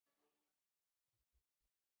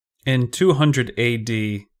In 200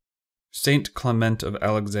 AD, Saint Clement of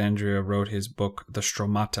Alexandria wrote his book, the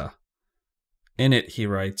Stromata. In it he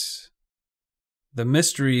writes, "The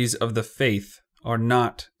mysteries of the faith are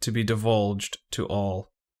not to be divulged to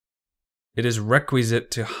all. It is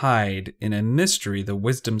requisite to hide in a mystery the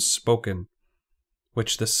wisdom spoken,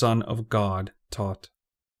 which the Son of God taught."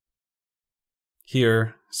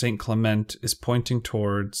 Here, Saint Clement is pointing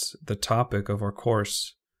towards the topic of our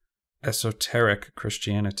course, esoteric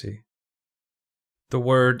Christianity. The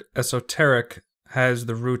word esoteric has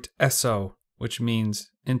the root eso, which means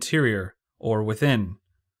interior or within,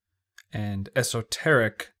 and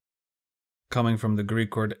esoteric, coming from the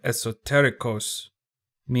Greek word esoterikos,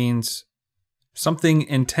 means something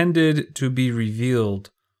intended to be revealed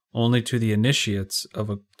only to the initiates of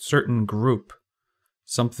a certain group,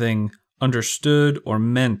 something understood or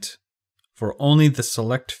meant for only the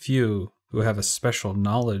select few who have a special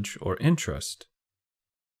knowledge or interest.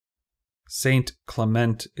 Saint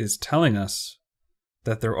Clement is telling us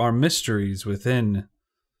that there are mysteries within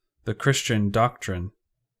the Christian doctrine,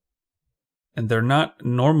 and they're not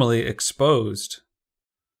normally exposed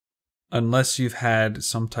unless you've had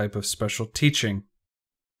some type of special teaching.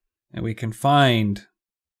 And we can find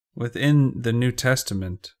within the New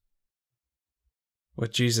Testament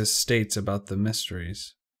what Jesus states about the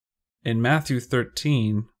mysteries. In Matthew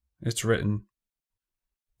 13, it's written,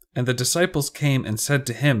 "And the disciples came and said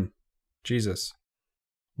to him," Jesus,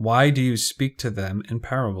 "Why do you speak to them in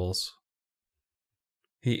parables?"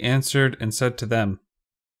 He answered and said to them,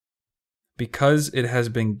 "Because it has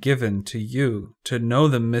been given to you to know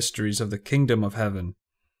the mysteries of the kingdom of heaven,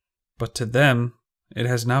 but to them it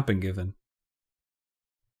has not been given."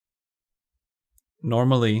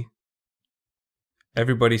 Normally,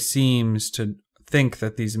 everybody seems to think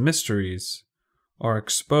that these mysteries are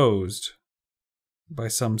exposed by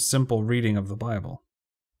some simple reading of the Bible.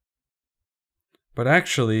 But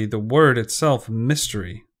actually, the word itself,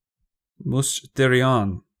 mystery,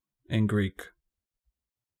 mysterion in Greek,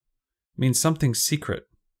 means something secret.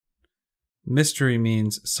 Mystery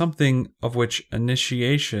means something of which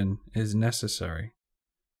initiation is necessary,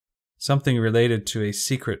 something related to a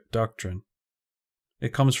secret doctrine.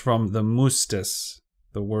 It comes from the mustes,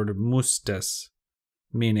 the word mustes,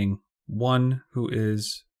 meaning one who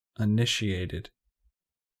is initiated.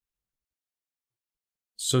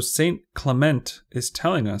 So Saint Clement is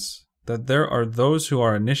telling us that there are those who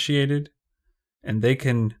are initiated and they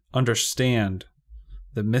can understand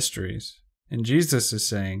the mysteries. And Jesus is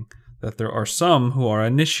saying that there are some who are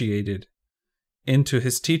initiated into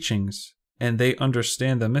his teachings and they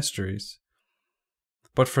understand the mysteries.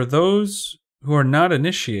 But for those who are not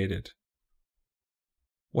initiated,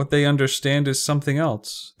 what they understand is something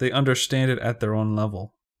else. They understand it at their own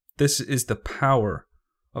level. This is the power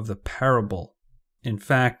of the parable. In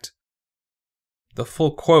fact, the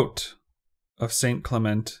full quote of Saint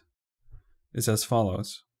Clement is as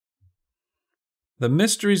follows: "The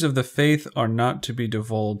mysteries of the faith are not to be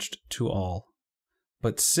divulged to all.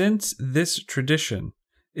 But since this tradition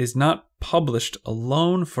is not published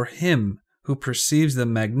alone for him who perceives the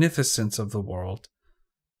magnificence of the world,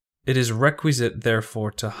 it is requisite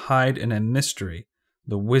therefore to hide in a mystery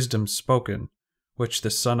the wisdom spoken, which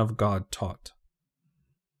the Son of God taught."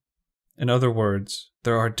 In other words,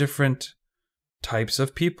 there are different types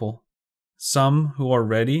of people, some who are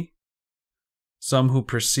ready, some who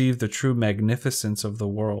perceive the true magnificence of the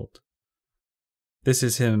world. This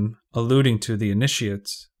is him alluding to the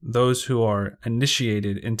initiates, those who are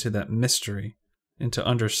initiated into that mystery, into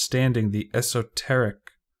understanding the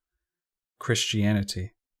esoteric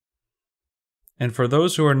Christianity. And for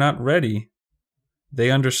those who are not ready,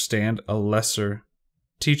 they understand a lesser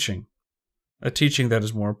teaching, a teaching that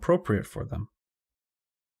is more appropriate for them.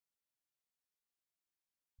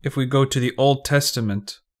 If we go to the Old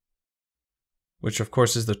Testament, which of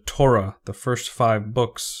course is the Torah, the first 5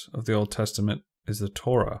 books of the Old Testament is the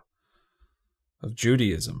Torah of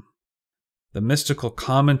Judaism. The mystical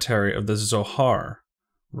commentary of the Zohar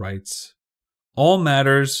writes, "All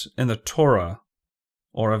matters in the Torah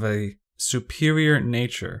are of a superior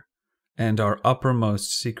nature and are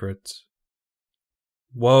uppermost secrets.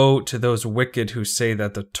 Woe to those wicked who say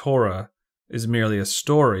that the Torah is merely a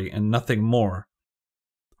story and nothing more,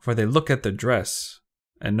 for they look at the dress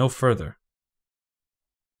and no further."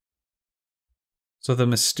 So the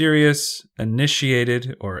mysterious,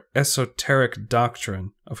 initiated, or esoteric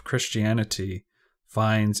doctrine of Christianity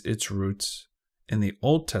finds its roots in the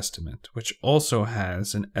Old Testament, which also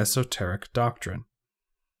has an esoteric doctrine.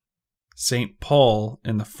 St. Paul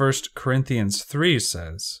in the 1 Corinthians 3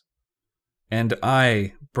 says, "And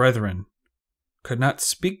I, brethren, could not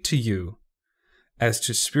speak to you as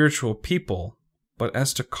to spiritual people, but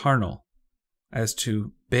as to carnal, as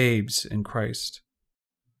to babes in Christ.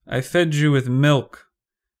 I fed you with milk,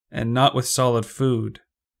 and not with solid food,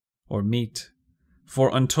 or meat,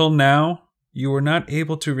 for until now you were not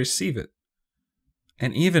able to receive it,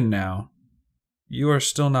 and even now you are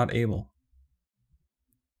still not able.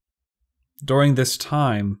 During this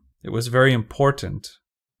time, it was very important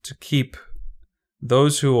to keep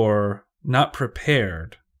those who are not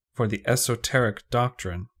prepared for the esoteric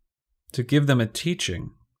doctrine, to give them a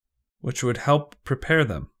teaching which would help prepare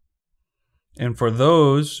them. And for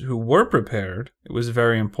those who were prepared, it was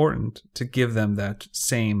very important to give them that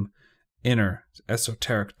same inner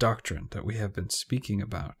esoteric doctrine that we have been speaking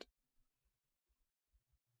about.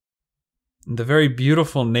 The very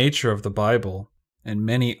beautiful nature of the Bible and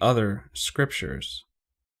many other scriptures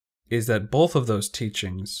is that both of those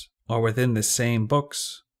teachings are within the same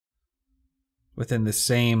books, within the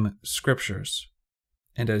same scriptures.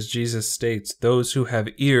 And as Jesus states, those who have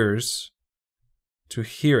ears to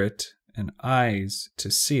hear it and eyes to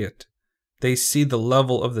see it, they see the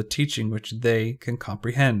level of the teaching which they can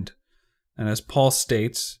comprehend. And as Paul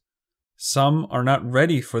states, some are not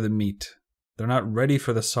ready for the meat. They're not ready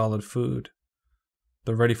for the solid food.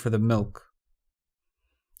 They're ready for the milk.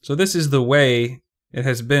 So this is the way it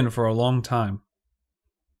has been for a long time.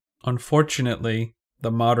 Unfortunately,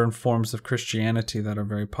 the modern forms of Christianity that are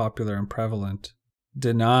very popular and prevalent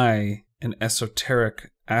deny an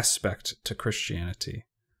esoteric aspect to Christianity.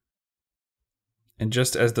 And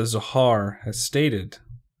just as the Zohar has stated,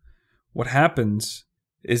 what happens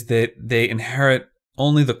is that they inherit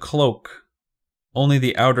only the cloak, only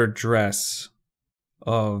the outer dress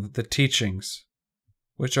of the teachings,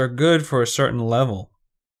 which are good for a certain level,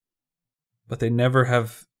 but they never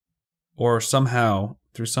have, or somehow,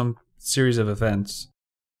 through some series of events,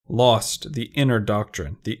 lost the inner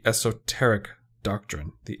doctrine, the esoteric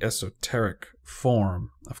doctrine, the esoteric form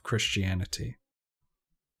of Christianity.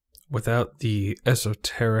 Without the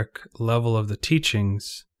esoteric level of the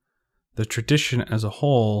teachings, the tradition as a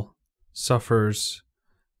whole suffers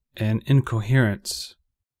an incoherence.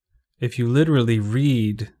 If you literally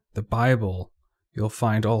read the Bible, you'll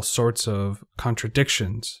find all sorts of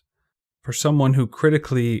contradictions. For someone who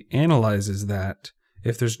critically analyzes that,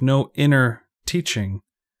 if there's no inner teaching,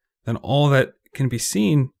 then all that can be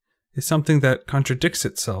seen is something that contradicts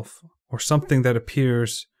itself, or something that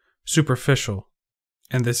appears superficial.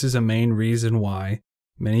 And this is a main reason why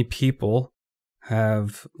many people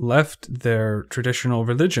have left their traditional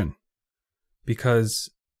religion, because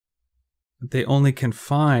they only can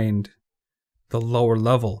find the lower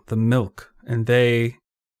level, the milk, and they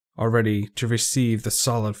are ready to receive the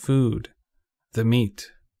solid food, the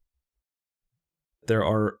meat. There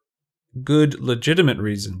are good, legitimate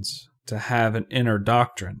reasons to have an inner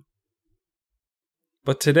doctrine.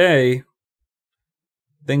 But today,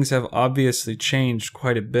 things have obviously changed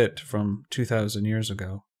quite a bit from 2,000 years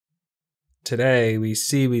ago. Today, we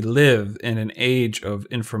live in an age of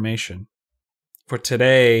information. For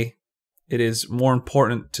today, it is more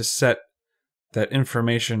important to set that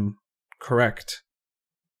information correct,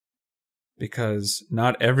 because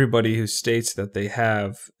not everybody who states that they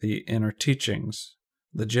have the inner teachings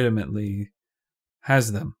legitimately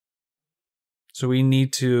has them. So we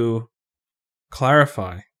need to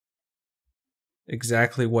clarify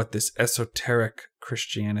exactly what this esoteric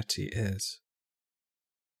Christianity is.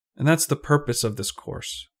 And that's the purpose of this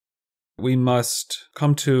course. We must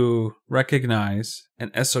come to recognize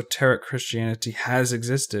an esoteric Christianity has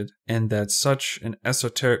existed, and that such an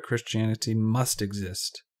esoteric Christianity must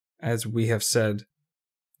exist. As we have said,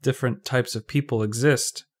 different types of people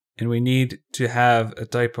exist, and we need to have a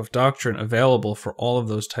type of doctrine available for all of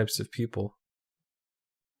those types of people.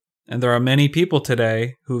 And there are many people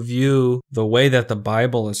today who view the way that the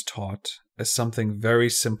Bible is taught as something very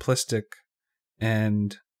simplistic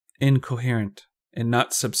and incoherent and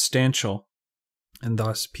not substantial, and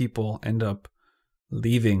thus people end up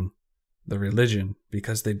leaving the religion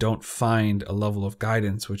because they don't find a level of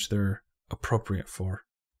guidance which they're appropriate for.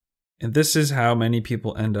 And this is how many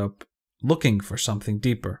people end up looking for something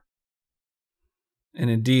deeper. And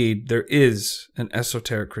indeed, there is an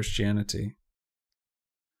esoteric Christianity.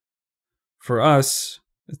 For us,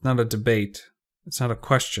 it's not a debate. It's not a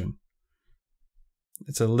question.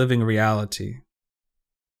 It's a living reality.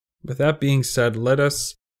 With that being said, let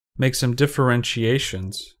us make some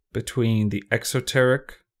differentiations between the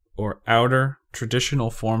exoteric or outer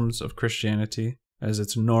traditional forms of Christianity, as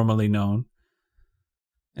it's normally known,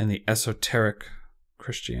 and the esoteric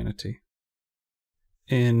Christianity.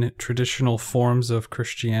 In traditional forms of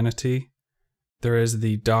Christianity, there is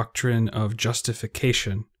the doctrine of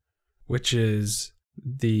justification, which is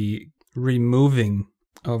the removing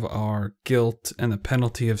of our guilt and the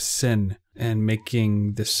penalty of sin and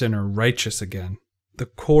making the sinner righteous again. The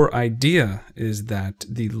core idea is that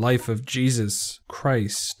the life of Jesus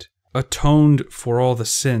Christ atoned for all the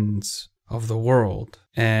sins of the world,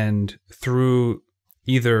 and through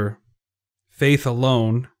either faith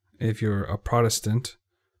alone, if you're a Protestant,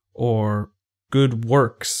 or good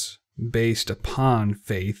works based upon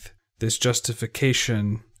faith, this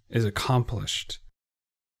justification is accomplished.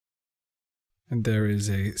 And there is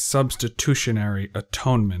a substitutionary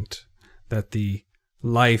atonement that the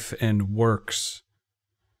life and works,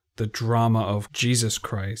 the drama of Jesus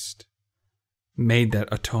Christ, made that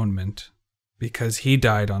atonement. Because he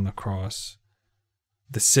died on the cross,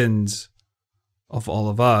 the sins of all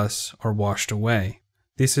of us are washed away.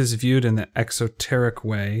 This is viewed in the esoteric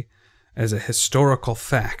way as a historical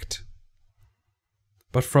fact.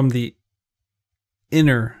 But from the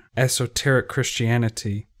inner esoteric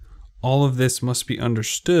Christianity, all of this must be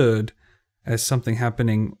understood as something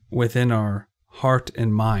happening within our heart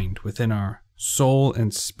and mind, within our soul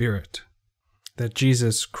and spirit. That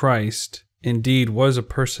Jesus Christ indeed was a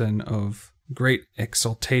person of great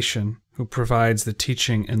exaltation who provides the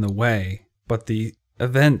teaching and the way, but the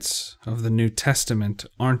events of the New Testament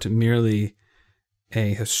aren't merely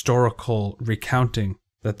a historical recounting,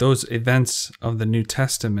 that those events of the New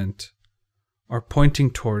Testament are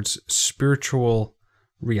pointing towards spiritual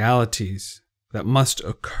realities that must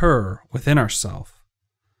occur within ourselves,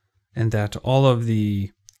 and that all of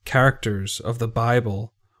the characters of the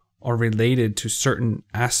Bible are related to certain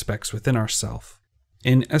aspects within ourselves.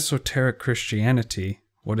 In esoteric Christianity,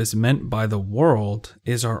 what is meant by the world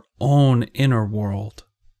is our own inner world.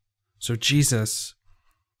 So Jesus,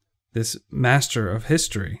 this master of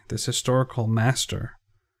history, this historical master,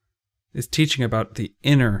 is teaching about the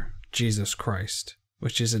inner Jesus Christ,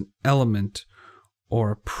 which is an element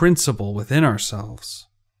or a principle within ourselves.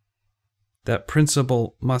 That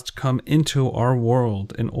principle must come into our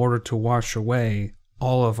world in order to wash away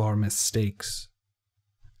all of our mistakes.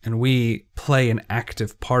 And we play an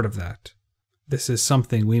active part of that. This is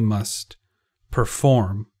something we must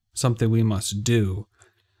perform, something we must do,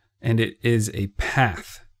 and it is a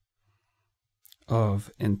path of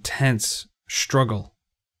intense struggle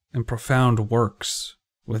and profound works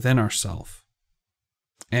within ourselves.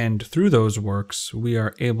 And through those works, we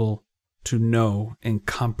are able to know and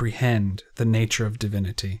comprehend the nature of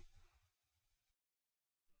divinity.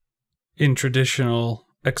 In traditional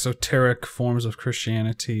exoteric forms of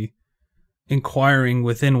Christianity, inquiring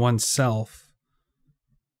within oneself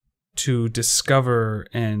to discover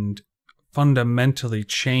and fundamentally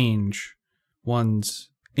change one's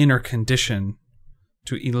inner condition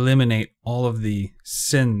to eliminate all of the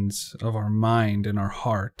sins of our mind and our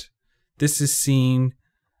heart. This is seen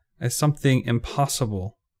as something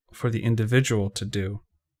impossible for the individual to do.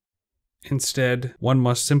 Instead, one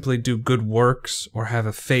must simply do good works or have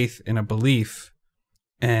a faith in a belief,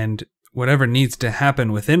 and whatever needs to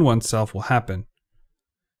happen within oneself will happen.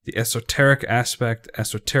 The esoteric aspect,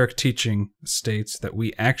 esoteric teaching states that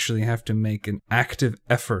we actually have to make an active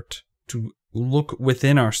effort to look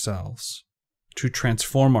within ourselves, to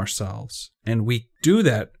transform ourselves. And we do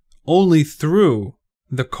that only through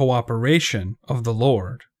the cooperation of the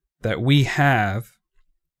Lord, that we have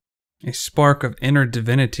a spark of inner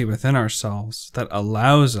divinity within ourselves that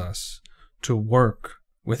allows us to work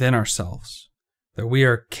within ourselves. That we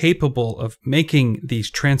are capable of making these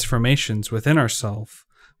transformations within ourselves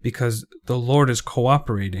because the Lord is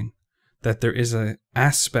cooperating, that there is an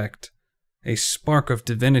aspect, a spark of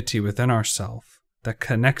divinity within ourselves that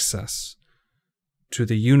connects us to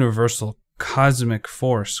the universal cosmic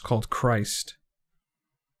force called Christ.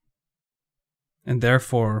 And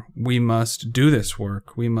therefore, we must do this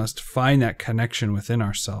work. We must find that connection within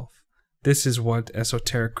ourselves. This is what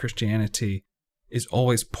esoteric Christianity is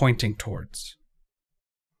always pointing towards.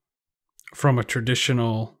 From a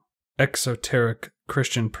traditional exoteric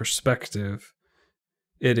Christian perspective,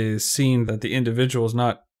 it is seen that the individual is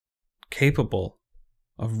not capable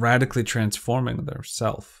of radically transforming their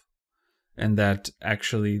self, and that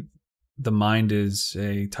actually the mind is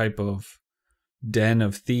a type of den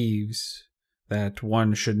of thieves, that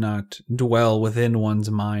one should not dwell within one's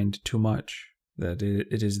mind too much, that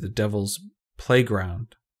it is the devil's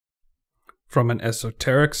playground. From an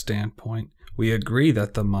esoteric standpoint, we agree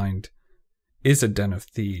that the mind is a den of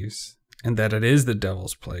thieves, and that it is the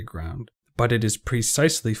devil's playground. But it is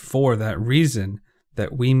precisely for that reason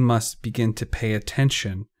that we must begin to pay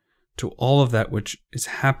attention to all of that which is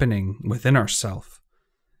happening within ourselves,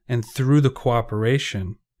 and through the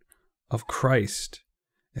cooperation of Christ,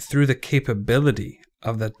 through the capability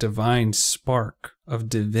of that divine spark of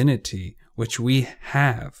divinity which we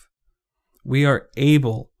have, we are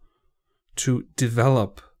able to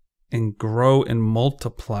develop and grow and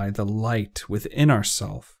multiply the light within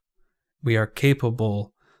ourselves. We are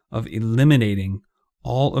capable of eliminating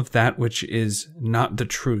all of that which is not the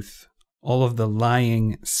truth, all of the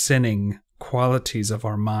lying, sinning qualities of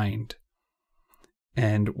our mind.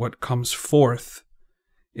 And what comes forth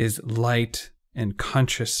is light and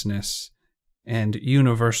consciousness and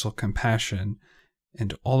universal compassion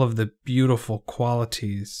and all of the beautiful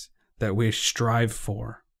qualities that we strive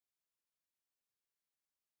for.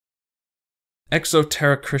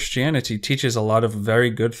 Exoteric Christianity teaches a lot of very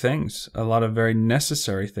good things, a lot of very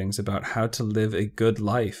necessary things about how to live a good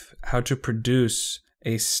life, how to produce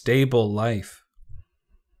a stable life,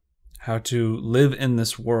 how to live in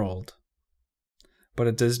this world. But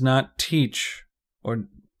it does not teach, or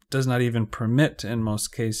does not even permit in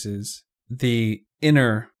most cases, the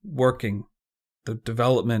inner working, the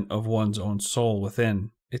development of one's own soul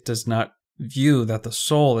within. It does not view that the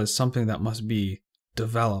soul is something that must be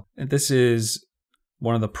developed. And this is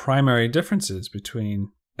one of the primary differences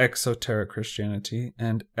between exoteric Christianity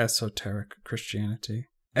and esoteric Christianity.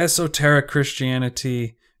 Esoteric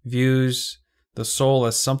Christianity views the soul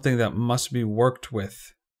as something that must be worked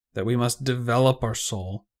with, that we must develop our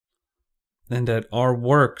soul, and that our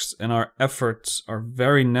works and our efforts are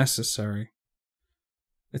very necessary.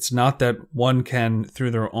 It's not that one can,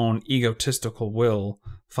 through their own egotistical will,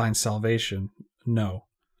 find salvation. No.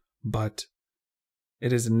 But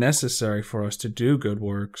it is necessary for us to do good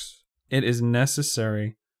works. It is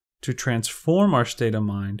necessary to transform our state of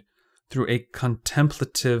mind through a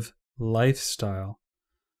contemplative lifestyle,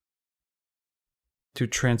 to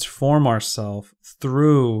transform ourselves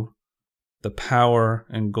through the power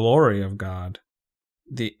and glory of God.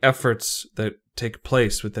 The efforts that take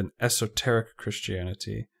place within esoteric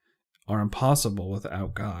Christianity are impossible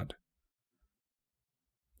without God.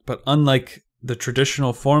 But unlike the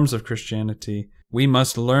traditional forms of Christianity, we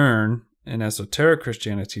must learn in esoteric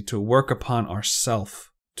Christianity to work upon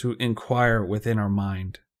ourself, to inquire within our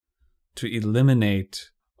mind, to eliminate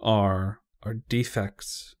our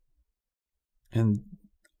defects. And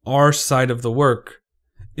our side of the work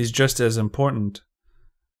is just as important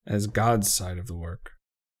as God's side of the work.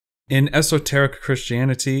 In esoteric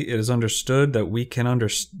Christianity, it is understood that we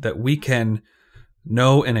can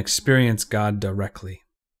know and experience God directly.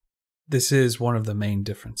 This is one of the main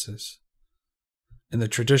differences. In the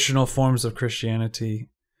traditional forms of Christianity,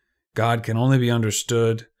 God can only be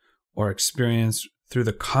understood or experienced through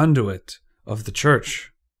the conduit of the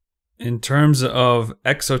church. In terms of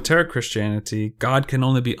exoteric Christianity, God can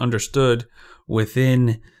only be understood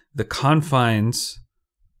within the confines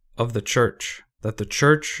of the church, that the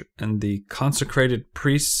church and the consecrated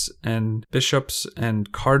priests and bishops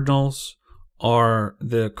and cardinals are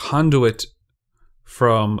the conduit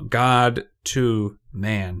from God to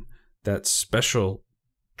man, that special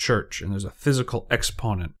church, and there's a physical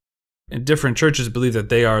exponent. And different churches believe that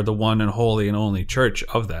they are the one and holy and only church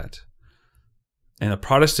of that. And the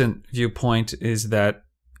Protestant viewpoint is that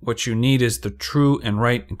what you need is the true and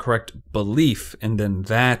right and correct belief, and then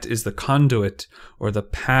that is the conduit or the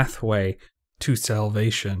pathway to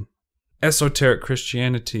salvation. Esoteric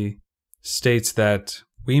Christianity states that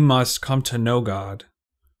we must come to know God.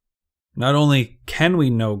 Not only can we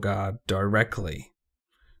know God directly,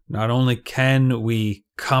 not only can we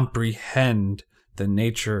comprehend the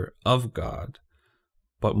nature of God,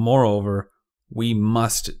 but moreover, we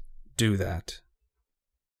must do that.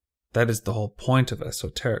 That is the whole point of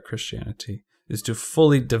esoteric Christianity, is to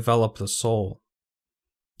fully develop the soul.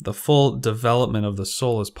 The full development of the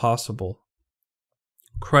soul is possible.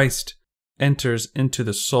 Christ enters into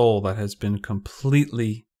the soul that has been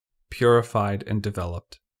completely purified and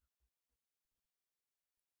developed.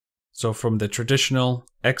 So from the traditional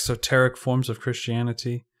exoteric forms of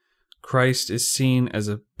Christianity, Christ is seen as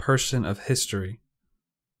a person of history,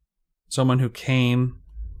 someone who came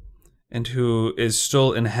and who is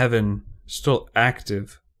still in heaven, still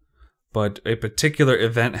active, but a particular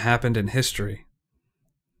event happened in history.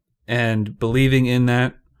 And believing in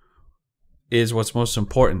that is what's most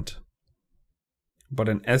important. But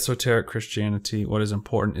in esoteric Christianity, what is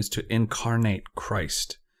important is to incarnate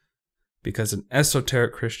Christ. Because in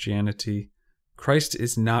esoteric Christianity, Christ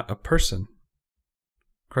is not a person.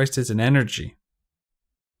 Christ is an energy.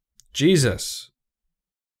 Jesus,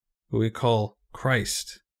 who we call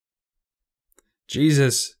Christ.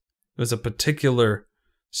 Jesus was a particular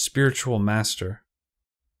spiritual master.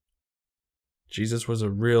 Jesus was a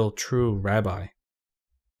real, true rabbi.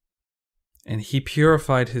 And he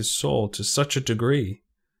purified his soul to such a degree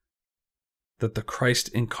that the Christ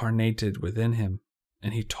incarnated within him,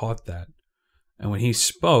 and he taught that. And when he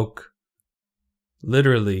spoke,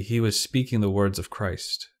 literally, he was speaking the words of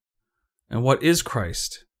Christ. And what is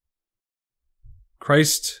Christ?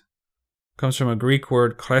 Christ comes from a Greek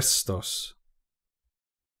word, Christos.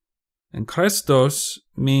 And Christos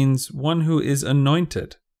means one who is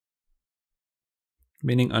anointed,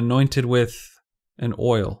 meaning anointed with an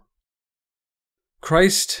oil.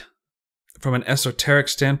 Christ, from an esoteric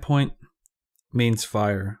standpoint, means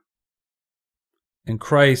fire. And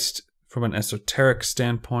Christ, from an esoteric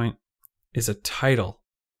standpoint, is a title.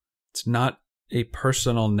 It's not a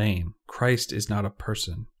personal name. Christ is not a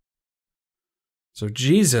person. So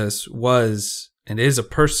Jesus was and is a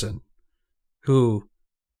person who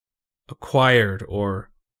acquired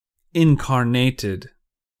or incarnated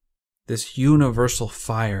this universal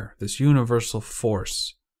fire, this universal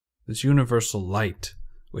force, this universal light,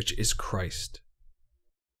 which is Christ.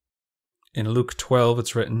 In Luke 12,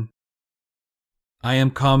 it's written, I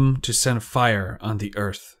am come to send fire on the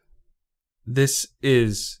earth. This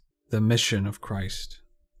is the mission of Christ.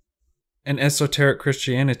 In esoteric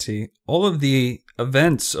Christianity, all of the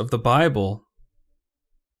events of the Bible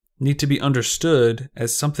need to be understood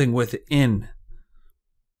as something within.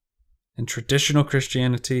 In traditional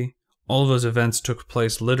Christianity, all of those events took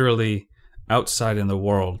place literally outside in the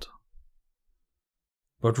world.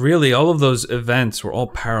 But really, all of those events were all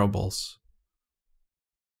parables.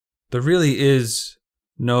 There really is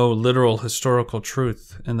no literal historical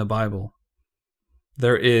truth in the Bible.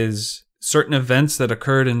 There is certain events that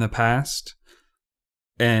occurred in the past,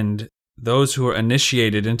 and those who were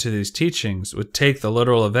initiated into these teachings would take the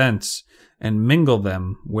literal events and mingle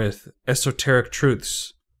them with esoteric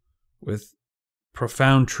truths, with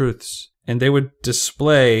profound truths, and they would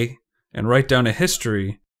display and write down a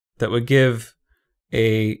history that would give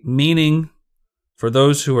a meaning for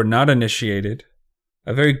those who were not initiated,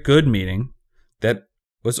 a very good meaning that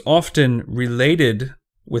was often related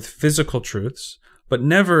with physical truths, but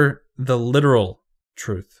never the literal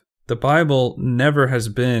truth. The Bible never has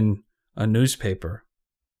been a newspaper,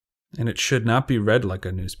 and it should not be read like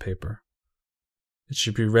a newspaper. It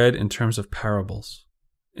should be read in terms of parables,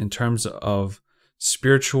 in terms of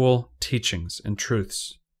spiritual teachings and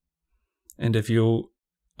truths. And if you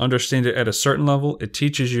understand it at a certain level, it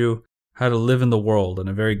teaches you how to live in the world in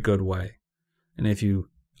a very good way. And if you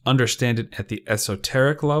understand it at the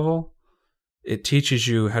esoteric level, it teaches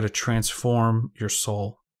you how to transform your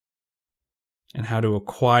soul and how to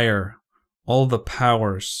acquire all the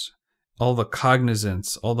powers, all the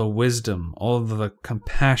cognizance, all the wisdom, all of the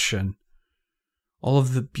compassion, all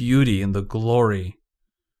of the beauty and the glory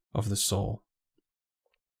of the soul.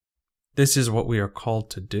 This is what we are called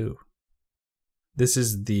to do. This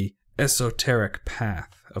is the esoteric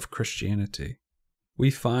path of Christianity.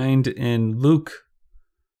 We find in Luke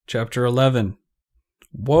chapter 11,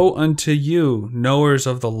 Woe unto you, knowers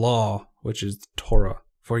of the law, which is the Torah,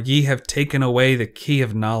 for ye have taken away the key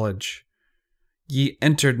of knowledge. Ye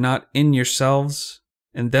entered not in yourselves,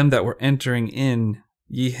 and them that were entering in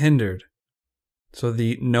ye hindered. So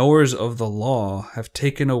the knowers of the law have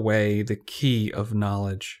taken away the key of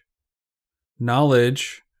knowledge.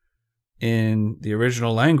 Knowledge, in the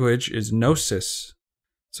original language, is gnosis.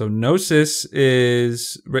 So gnosis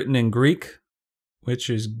is written in Greek, which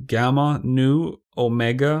is gamma, nu,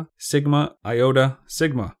 omega, sigma, iota,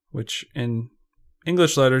 sigma, which in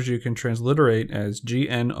English letters you can transliterate as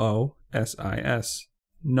GNOSIS,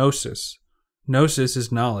 gnosis. Gnosis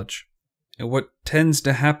is knowledge. And what tends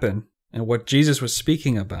to happen, and what Jesus was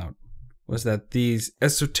speaking about, was that these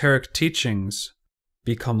esoteric teachings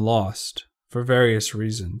become lost for various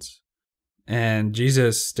reasons. And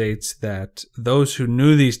Jesus states that those who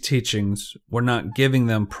knew these teachings were not giving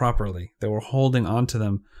them properly. They were holding on to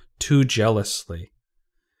them too jealously.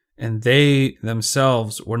 And they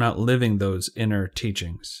themselves were not living those inner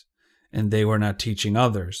teachings. And they were not teaching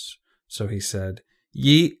others. So he said,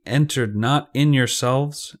 Ye entered not in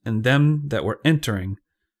yourselves, and them that were entering,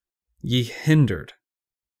 ye hindered.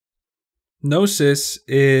 Gnosis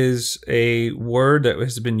is a word that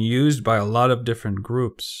has been used by a lot of different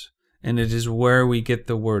groups, and it is where we get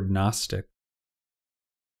the word Gnostic.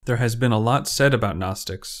 There has been a lot said about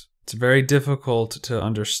Gnostics. It's very difficult to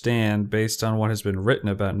understand based on what has been written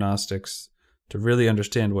about Gnostics to really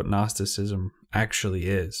understand what Gnosticism actually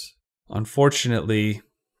is. Unfortunately,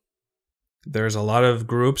 there's a lot of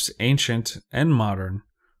groups, ancient and modern,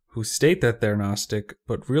 who state that they're Gnostic,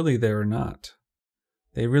 but really they're not.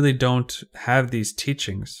 They really don't have these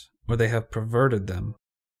teachings, or they have perverted them.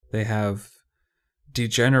 They have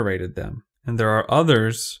degenerated them. And there are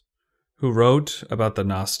others who wrote about the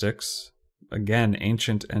Gnostics, again,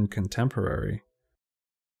 ancient and contemporary,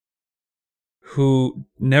 who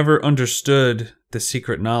never understood the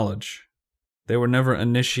secret knowledge. They were never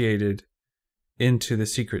initiated into the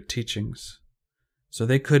secret teachings. So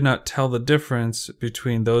they could not tell the difference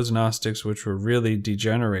between those Gnostics which were really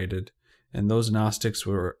degenerated and those Gnostics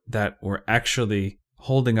that were actually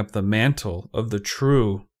holding up the mantle of the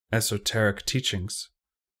true esoteric teachings.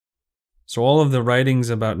 So all of the writings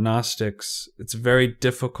about Gnostics, it's very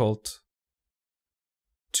difficult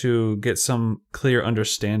to get some clear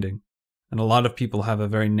understanding. And a lot of people have a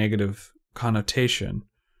very negative connotation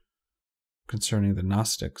concerning the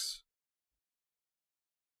Gnostics.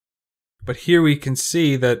 But here we can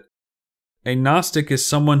see that a Gnostic is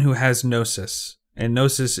someone who has gnosis, and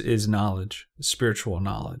gnosis is knowledge, spiritual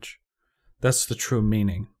knowledge. That's the true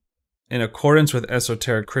meaning. In accordance with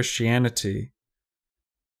esoteric Christianity,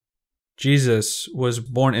 Jesus was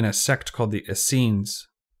born in a sect called the Essenes,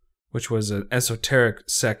 which was an esoteric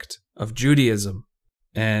sect of Judaism.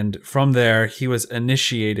 And from there, he was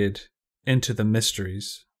initiated into the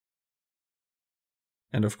mysteries.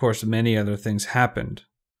 And of course, many other things happened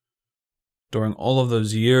during all of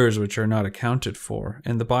those years which are not accounted for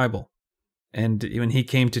in the Bible. And when he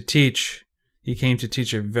came to teach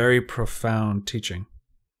a very profound teaching.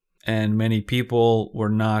 And many people were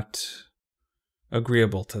not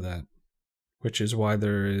agreeable to that, which is why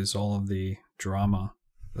there is all of the drama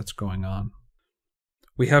that's going on.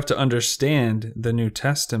 We have to understand the New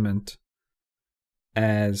Testament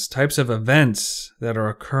as types of events that are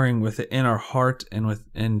occurring within our heart and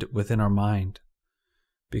within our mind.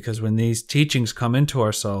 Because when these teachings come into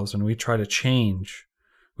ourselves and we try to change,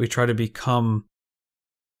 we try to become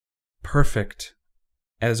perfect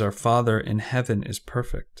as our Father in heaven is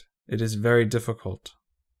perfect, it is very difficult.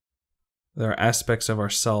 There are aspects of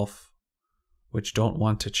ourself which don't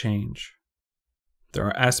want to change. There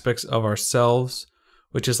are aspects of ourselves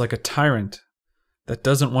which is like a tyrant that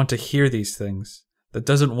doesn't want to hear these things, that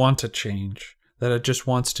doesn't want to change, that it just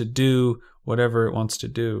wants to do whatever it wants to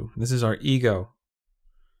do. This is our ego.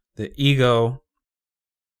 The ego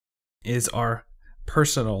is our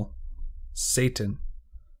personal Satan.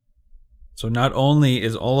 So not only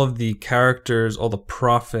is all of the characters, all the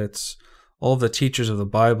prophets, all of the teachers of the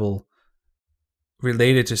Bible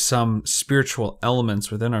related to some spiritual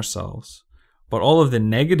elements within ourselves, but all of the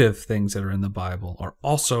negative things that are in the Bible are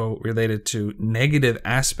also related to negative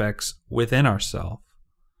aspects within ourselves.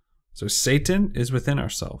 So Satan is within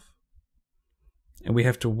ourselves. And we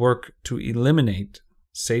have to work to eliminate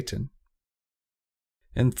Satan.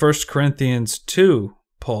 In 1 Corinthians 2,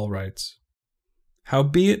 Paul writes,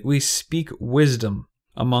 "Howbeit we speak wisdom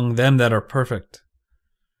among them that are perfect,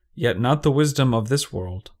 yet not the wisdom of this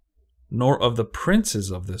world, nor of the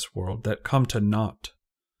princes of this world that come to naught.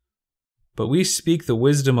 But we speak the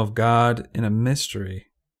wisdom of God in a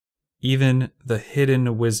mystery, even the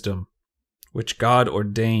hidden wisdom, which God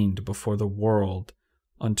ordained before the world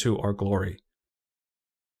unto our glory."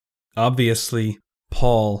 Obviously,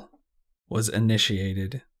 Paul was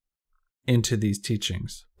initiated into these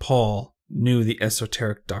teachings. Paul knew the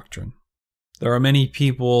esoteric doctrine. There are many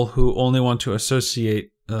people who only want to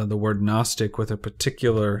associate the word Gnostic with a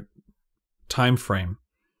particular time frame.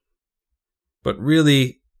 But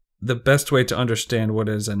really, the best way to understand what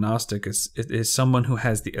is a Gnostic is someone who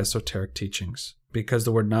has the esoteric teachings. Because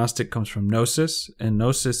the word Gnostic comes from gnosis, and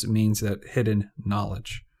gnosis means that hidden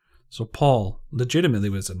knowledge. So Paul legitimately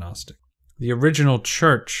was a Gnostic. The original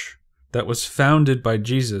church that was founded by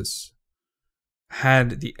Jesus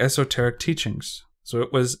had the esoteric teachings. So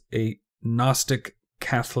it was a Gnostic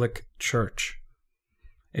Catholic church,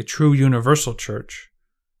 a true universal church.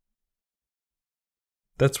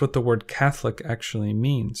 That's what the word Catholic actually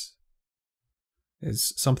means,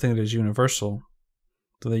 is something that is universal.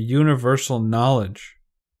 So the universal knowledge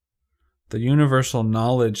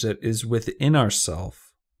that is within ourselves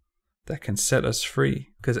that can set us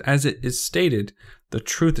free. Because as it is stated, the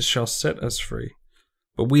truth shall set us free.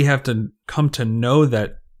 But we have to come to know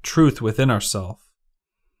that truth within ourselves.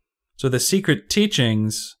 So the secret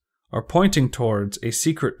teachings are pointing towards a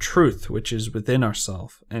secret truth which is within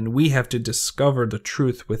ourselves. And we have to discover the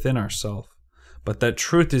truth within ourselves. But that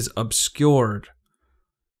truth is obscured.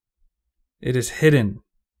 It is hidden.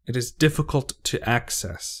 It is difficult to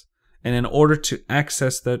access. And in order to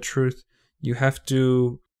access that truth, you have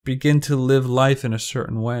to begin to live life in a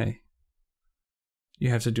certain way. You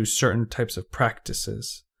have to do certain types of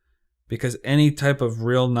practices. Because any type of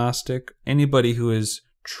real Gnostic, anybody who is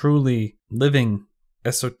truly living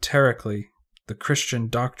esoterically the Christian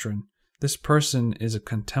doctrine, this person is a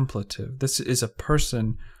contemplative. This is a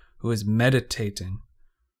person who is meditating,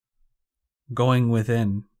 going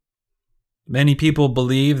within. Many people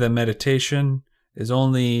believe that meditation is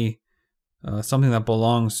only something that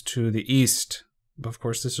belongs to the East, but of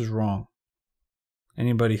course this is wrong.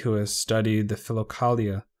 Anybody who has studied the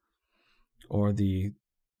Philokalia or the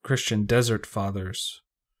Christian Desert Fathers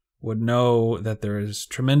would know that there is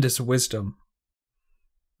tremendous wisdom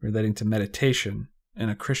relating to meditation in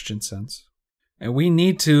a Christian sense. And we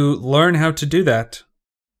need to learn how to do that,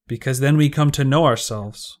 because then we come to know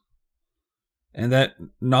ourselves. And that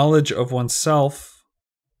knowledge of oneself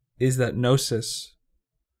is that gnosis.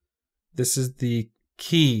 This is the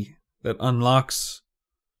key that unlocks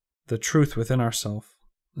the truth within ourselves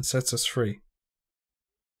and sets us free.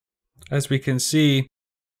 As we can see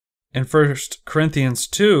in 1 Corinthians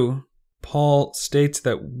 2, Paul states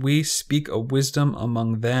that we speak a wisdom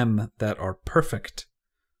among them that are perfect.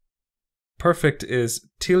 Perfect is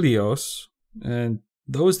teleios, and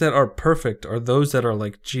those that are perfect are those that are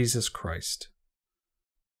like Jesus Christ.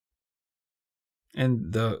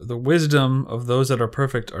 And the wisdom of those that are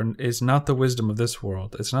perfect is not the wisdom of this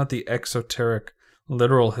world. It's not the exoteric,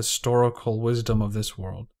 literal, historical wisdom of this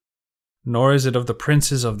world. Nor is it of the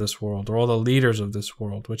princes of this world or all the leaders of this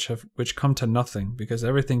world, which come to nothing, because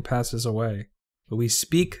everything passes away. But we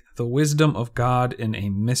speak the wisdom of God in a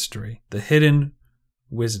mystery, the hidden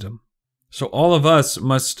wisdom. So all of us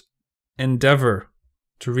must endeavor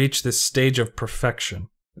to reach this stage of perfection.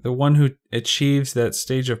 The one who achieves that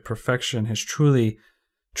stage of perfection has truly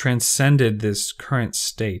transcended this current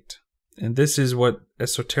state. And this is what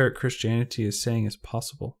esoteric Christianity is saying is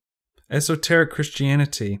possible. Esoteric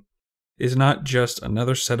Christianity is not just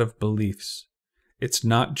another set of beliefs. It's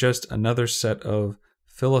not just another set of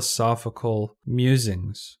philosophical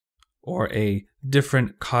musings, or a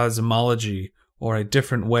different cosmology, or a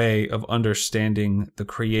different way of understanding the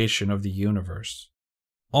creation of the universe.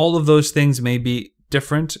 All of those things may be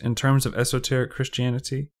different in terms of esoteric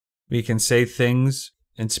Christianity. We can say things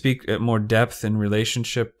and speak at more depth in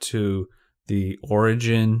relationship to the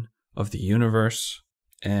origin of the universe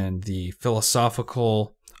and the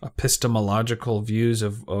philosophical, epistemological views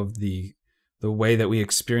of the way that we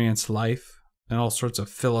experience life and all sorts of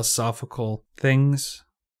philosophical things.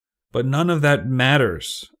 But none of that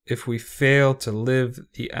matters if we fail to live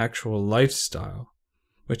the actual lifestyle,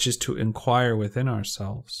 which is to inquire within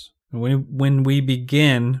ourselves. And when we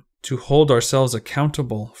begin to hold ourselves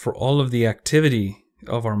accountable for all of the activity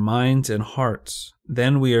of our minds and hearts,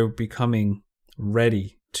 then we are becoming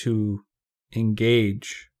ready to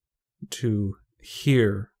engage, to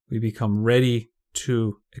hear. We become ready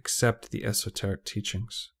to accept the esoteric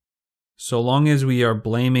teachings. So long as we are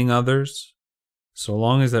blaming others, so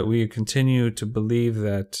long as that we continue to believe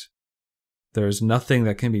that there is nothing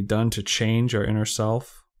that can be done to change our inner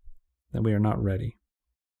self, then we are not ready.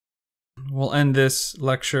 We'll end this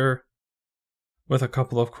lecture with a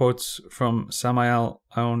couple of quotes from Samael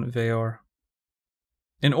Aun Weor.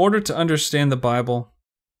 In order to understand the Bible,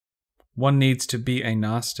 one needs to be a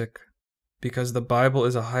Gnostic, because the Bible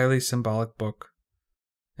is a highly symbolic book,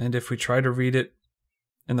 and if we try to read it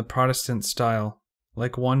in the Protestant style,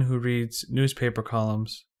 like one who reads newspaper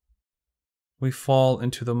columns, we fall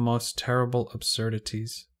into the most terrible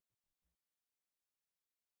absurdities.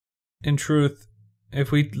 In truth,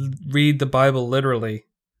 if we read the Bible literally,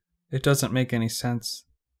 it doesn't make any sense.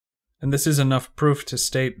 And this is enough proof to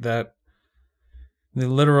state that the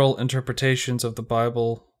literal interpretations of the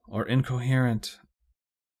Bible are incoherent.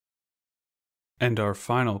 And our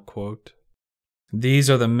final quote: "These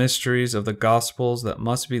are the mysteries of the Gospels that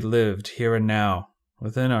must be lived here and now,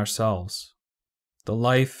 within ourselves. The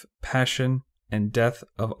life, passion, and death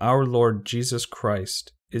of our Lord Jesus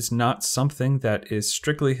Christ is not something that is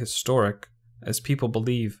strictly historic, as people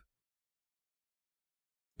believe.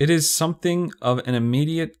 It is something of an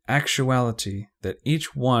immediate actuality that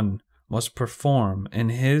each one must perform in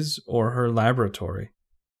his or her laboratory.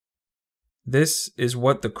 This is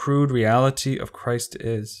what the crude reality of Christ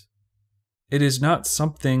is. It is not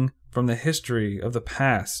something from the history of the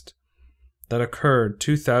past that occurred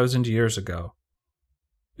 2,000 years ago.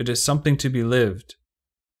 It is something to be lived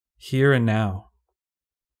here and now."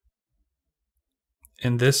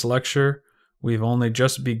 In this lecture, we've only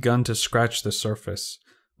just begun to scratch the surface.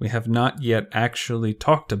 We have not yet actually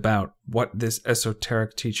talked about what this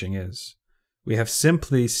esoteric teaching is. We have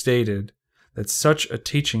simply stated that such a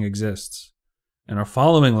teaching exists. In our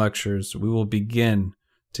following lectures, we will begin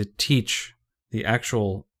to teach the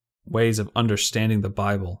actual ways of understanding the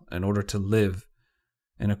Bible in order to live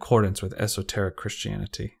in accordance with esoteric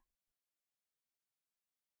Christianity.